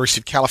the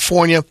University of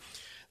California.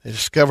 They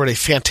discovered a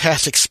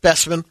fantastic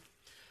specimen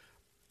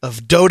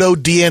of dodo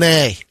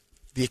DNA,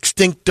 the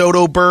extinct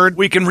dodo bird.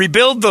 We can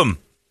rebuild them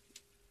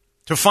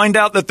to find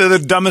out that they're the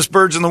dumbest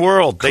birds in the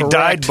world. They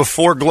died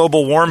before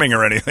global warming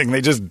or anything.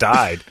 They just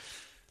died.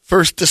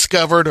 First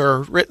discovered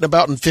or written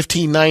about in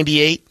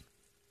 1598.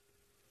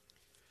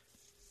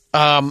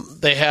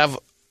 They have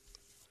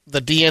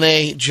the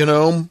DNA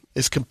genome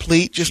is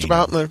complete, just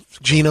about in the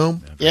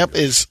genome. Yep,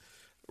 is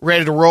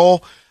ready to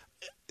roll.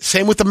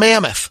 Same with the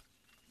mammoth.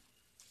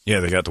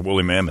 Yeah, they got the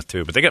woolly mammoth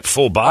too, but they got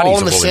full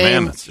bodies of woolly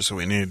mammoths. Just what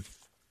we need.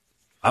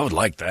 I would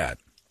like that.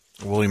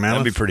 A woolly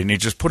mammoth? That'd be pretty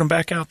neat. Just put them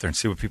back out there and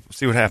see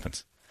what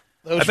happens.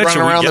 Those running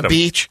around the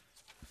beach.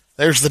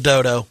 There's the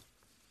dodo.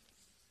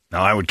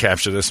 Now, I would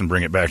capture this and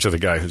bring it back to the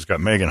guy who's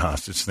got Megan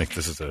hostage. Think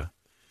this is a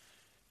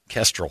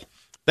kestrel.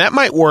 That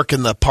might work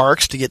in the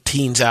parks to get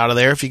teens out of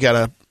there if you got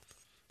a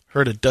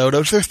herd of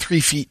dodos. They're 3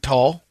 feet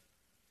tall.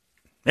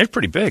 They're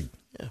pretty big.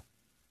 Yeah.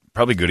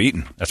 Probably good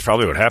eating. That's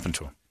probably what happened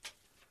to them.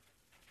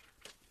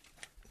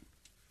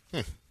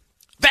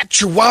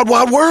 That's your Wild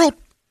Wild World.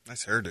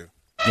 Nice hairdo.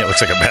 Yeah, it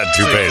looks like a bad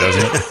toupee,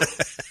 doesn't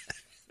it?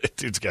 That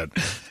dude's got...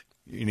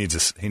 He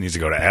needs to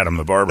go to Adam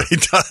the barber. He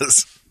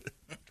does.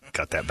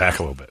 Cut that back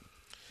a little bit.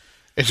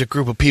 There's a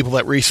group of people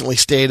that recently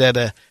stayed at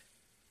a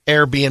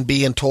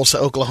Airbnb in Tulsa,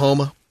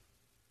 Oklahoma.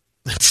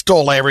 It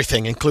stole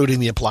everything,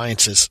 including the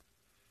appliances.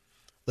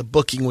 The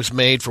booking was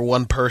made for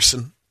one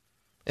person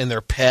and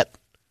their pet,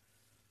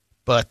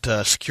 but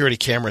security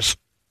cameras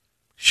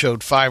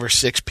showed 5 or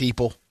 6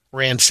 people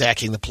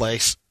ransacking the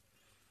place.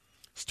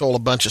 Stole a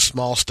bunch of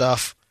small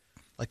stuff,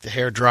 like the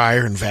hair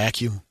dryer and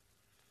vacuum.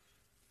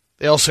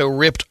 They also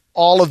ripped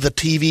all of the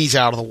TVs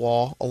out of the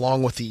wall,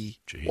 along with the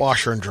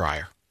washer and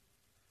dryer.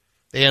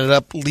 They ended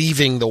up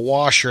leaving the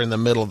washer in the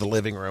middle of the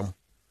living room.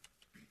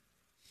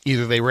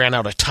 Either they ran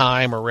out of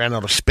time or ran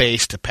out of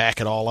space to pack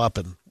it all up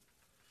in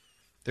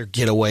their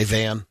getaway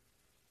van.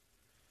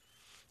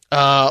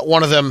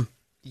 One of them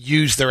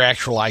use their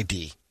actual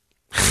ID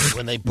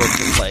when they book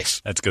the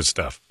place. That's good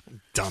stuff.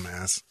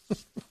 Dumbass.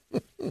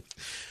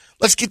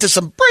 Let's get to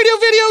some radio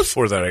videos.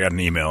 Before that, I got an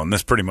email, and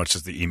this pretty much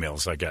is the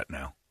emails I get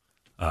now.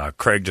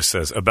 Craig just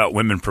says, about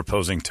women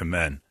proposing to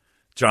men.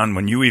 John,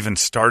 when you even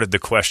started the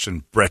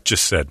question, Brett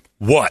just said,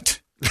 what?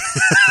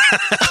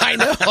 I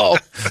know.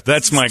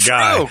 That's my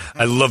guy.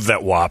 I love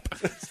that whop.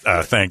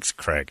 Thanks,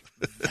 Craig.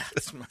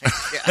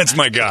 That's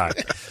my guy.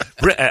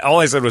 Brett, all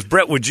I said was,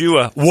 Brett, would you,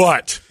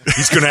 what?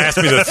 He's going to ask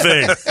me the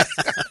thing.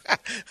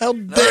 How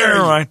dare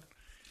you? Right.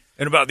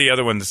 And about the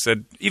other one that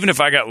said, even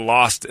if I got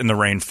lost in the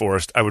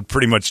rainforest, I would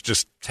pretty much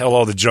just tell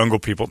all the jungle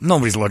people,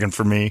 nobody's looking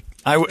for me.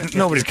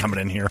 Nobody's coming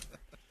in here.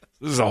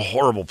 This is a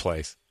horrible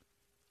place.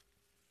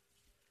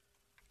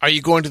 Are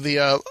you going to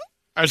the...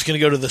 I was going to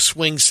go to the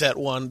swing set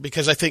one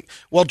because I think...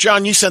 Well,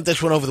 John, you sent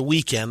this one over the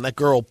weekend. That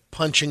girl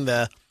punching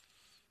the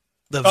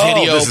video.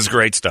 Oh, this is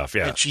great stuff,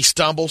 yeah. And she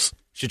stumbles.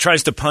 She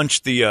tries to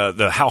punch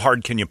the how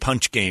hard can you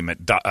punch game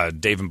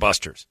at Dave &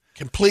 Buster's.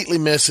 Completely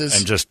misses.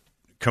 And just...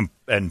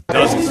 and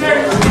doesn't.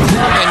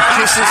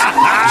 And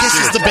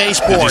kisses the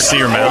baseboard. Did you see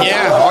her mouth?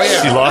 Yeah. Oh,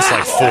 yeah. She lost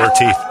like 4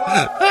 teeth.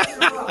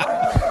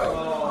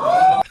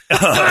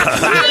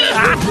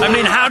 I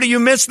mean, how do you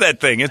miss that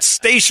thing? It's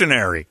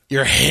stationary.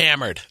 You're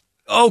hammered.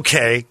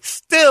 Okay.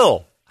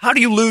 Still, how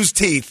do you lose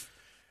teeth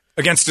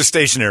against a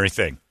stationary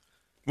thing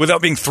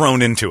without being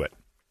thrown into it?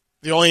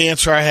 The only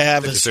answer I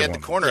have is... at the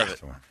corner of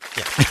it.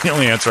 Yeah. The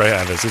only answer I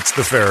have is it's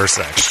the fairer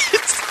sex.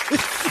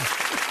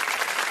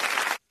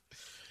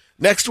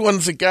 Next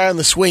one's a guy on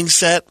the swing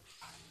set,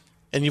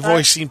 and you've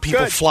always seen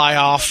people fly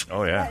off.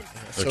 Oh, yeah.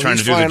 They're So trying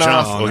to he's do the flying jump.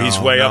 off. Well, he's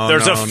way up.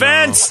 There's a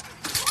fence.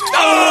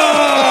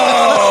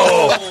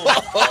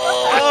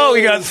 Oh,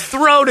 he got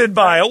throated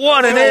by it.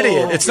 What an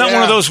idiot. It's not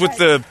one of those with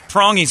the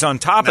prongies on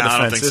top of the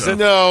fence, is it?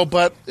 No,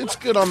 but it's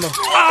good on the...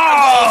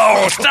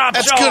 Oh, stop.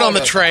 That's good on the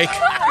trach.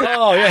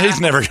 Oh, yeah,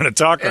 he's never going to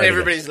talk And right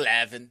everybody's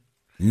laughing.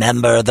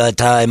 Remember the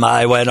time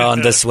I went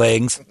on the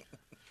swings?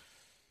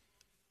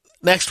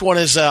 Next one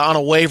is on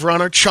a wave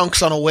runner.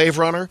 Chunks on a wave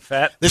runner.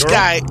 Fat This girl?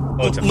 guy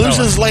It's a loses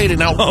fella. his lady.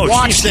 Now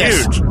watch she's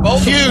this.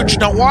 huge. Huge.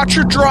 Now watch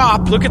her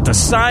drop. Look at the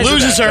size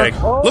Loses of her. that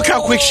thing. Look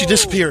how quick she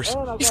disappears.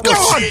 He's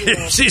gone.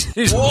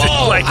 She's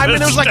Whoa. like I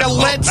mean, it was like a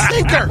lead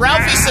sinker.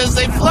 Ralphie says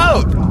they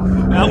float.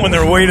 Not when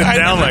they're weighted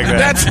down like that.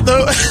 That's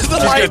the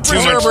life got too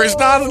much- preserver is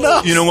not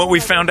enough. You know what we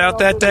found out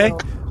that day?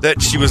 That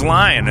she was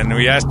lying, and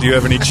we asked, do you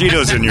have any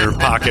Cheetos in your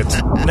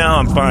pockets? No,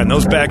 I'm fine.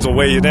 Those bags will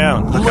weigh you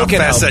down. Look how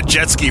fast that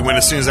jet ski went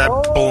as soon as that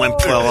blimp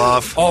fell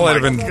off. All I'd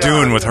have been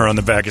doing with her on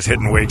the back is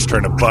hitting weights,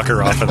 trying to buck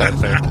her off of that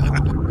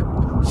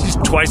thing. She's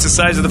twice the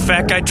size of the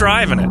fat guy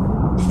driving it.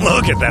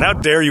 Look at that. How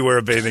dare you wear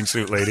a bathing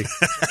suit, lady?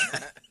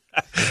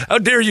 How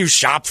dare you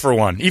shop for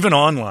one, even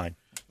online?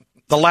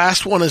 The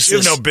last one is You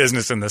have this. no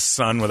business in the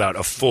sun without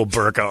a full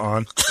burqa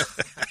on.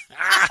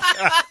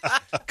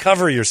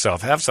 Cover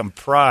yourself. Have some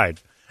pride.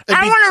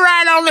 I want to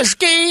ride on the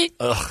ski.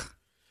 Ugh.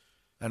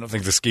 I don't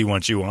think the ski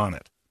wants you on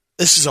it.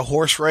 This is a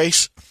horse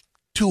race.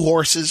 2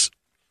 horses.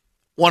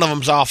 One of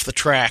them's off the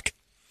track.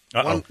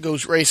 Uh-oh. One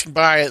goes racing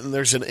by it, and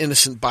there's an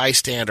innocent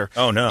bystander.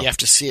 Oh, no. You have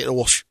to see it.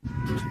 Well,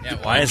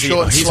 Why is he?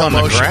 show it in He's slow on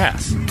the motion.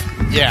 grass.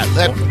 Yeah,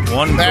 that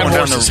One that going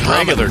down horse is the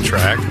humming. regular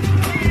track.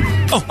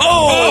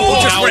 Oh!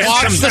 Just Now ran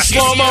watch some- the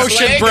slow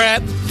motion, leg.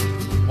 Brett.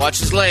 Watch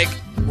his leg.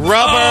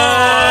 Rubber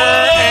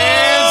and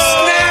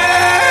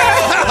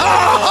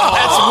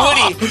That's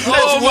Woody.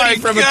 That's Woody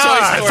from a Toy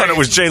I Story. thought it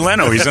was Jay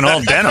Leno. He's in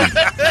all denim.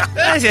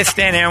 I just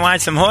stand there and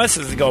watch some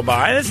horses go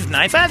by. This is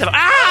nice. Ow,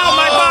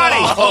 my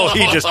body!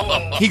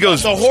 He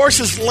goes. the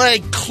horse's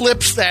leg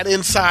clips that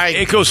inside.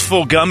 It goes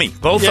full gummy.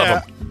 Both Yeah.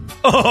 of them.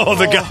 Oh,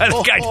 the guy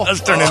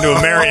does turn into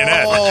a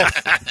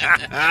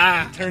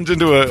marionette. Turns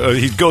into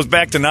he goes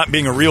back to not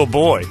being a real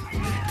boy.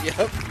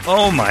 Yep.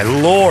 Oh my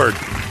Lord!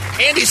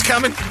 Andy's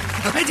coming.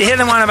 Did you hear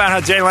the one about how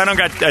Jay Leno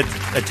got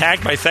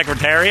attacked by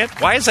Secretariat?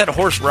 Why is that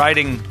horse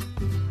riding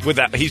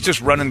without? He's just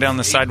running down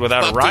the side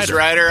without a Bumped his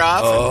rider. rider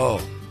off. Oh,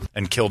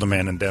 and killed a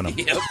man in denim.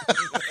 Yep.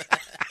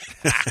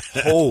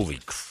 Holy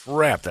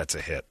crap, that's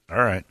a hit. All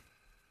right.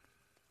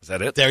 Is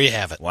that it? There you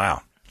have it.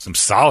 Wow. Some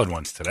solid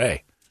ones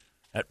today.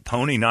 That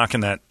pony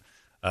knocking that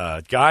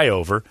guy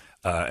over,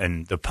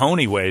 and the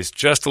pony weighs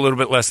just a little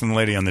bit less than the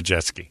lady on the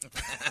jet ski.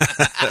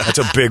 That's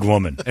a big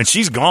woman. And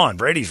she's gone.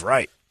 Brady's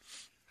right.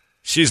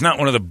 She's not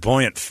one of the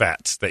buoyant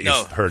fats that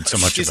you've heard so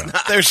much about.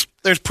 Not.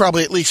 There's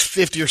probably at least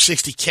 50 or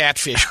 60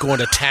 catfish going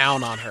to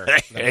town on her.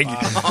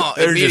 Oh,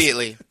 They're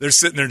immediately. they're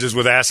sitting there just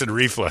with acid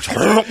reflux.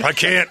 I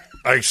can't.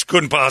 I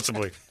couldn't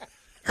possibly.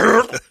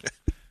 Come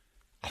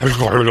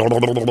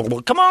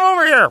on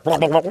over here.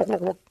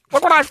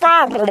 Look what I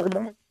found.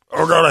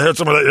 Oh, God, I had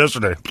some of that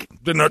yesterday.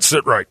 Did not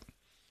sit right.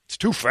 It's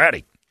too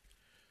fatty.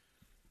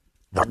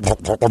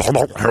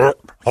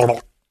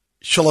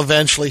 She'll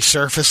eventually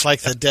surface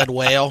like the dead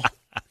whale.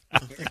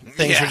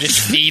 Things are just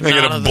feeding They're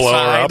out going of to the blow her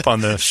side. up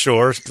on the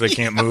shore because they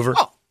can't move her.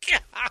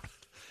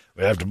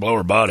 We have to blow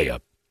her body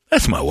up.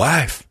 That's my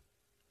wife.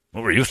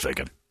 What were you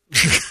thinking?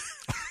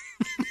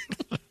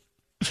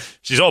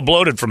 She's all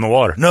bloated from the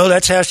water. No,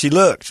 that's how she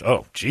looks.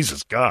 Oh,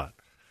 Jesus God.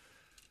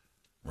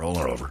 Roll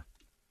her over.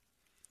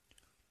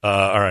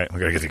 All right, we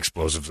got to get the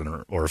explosives in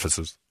her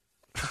orifices.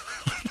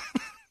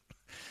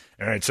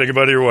 All right, say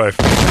goodbye to your wife.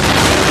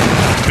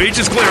 Beach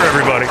is clear,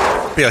 everybody.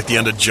 Be like the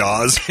end of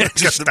Jaws.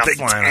 Just a big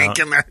tank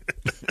in there.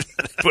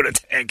 Put a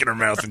tank in her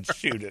mouth and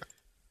shoot it.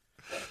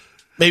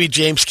 Maybe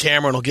James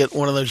Cameron will get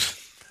one of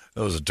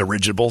those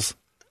dirigibles.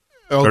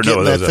 Or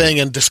get that thing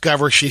and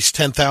discover she's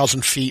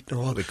 10,000 feet.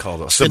 What do they call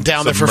those? Been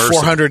down there for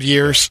 400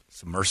 years.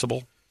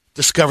 Submersible?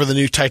 Discover the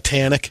new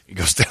Titanic. He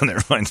goes down there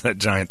and finds that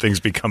giant thing's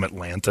become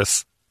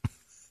Atlantis.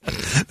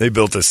 They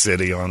built a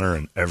city on her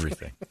and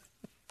everything.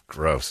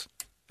 Gross.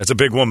 That's a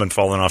big woman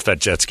falling off that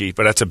jet ski,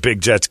 but that's a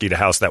big jet ski to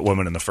house that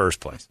woman in the first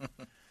place.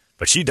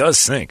 But she does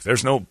sink.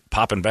 There's no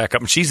popping back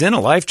up. And she's in a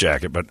life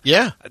jacket, but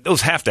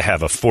those have to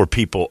have 4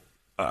 people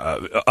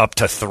up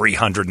to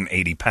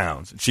 380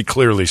 pounds. She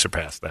clearly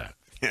surpassed that.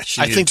 Yeah,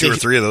 I think 2 or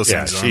 3 of those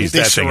things.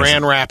 They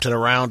saran wrapped it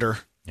around her.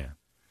 Yeah,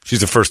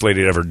 she's the first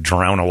lady to ever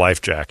drown a life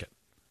jacket.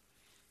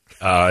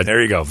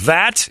 There you go.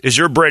 That is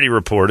your Brady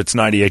Report. It's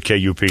 98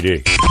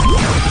 KUPD.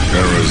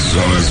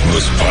 Arizona's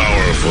most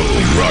powerful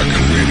rock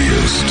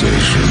radio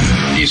station.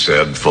 He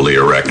said, fully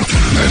erect. 98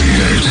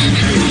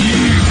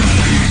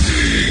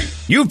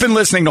 KUPD. You've been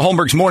listening to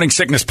Holmberg's Morning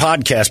Sickness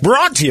Podcast,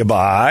 brought to you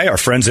by our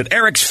friends at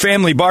Eric's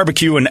Family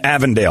Barbecue in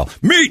Avondale.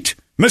 Meet,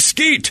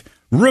 mesquite,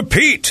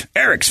 repeat.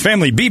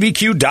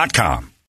 Eric'sFamilyBBQ.com.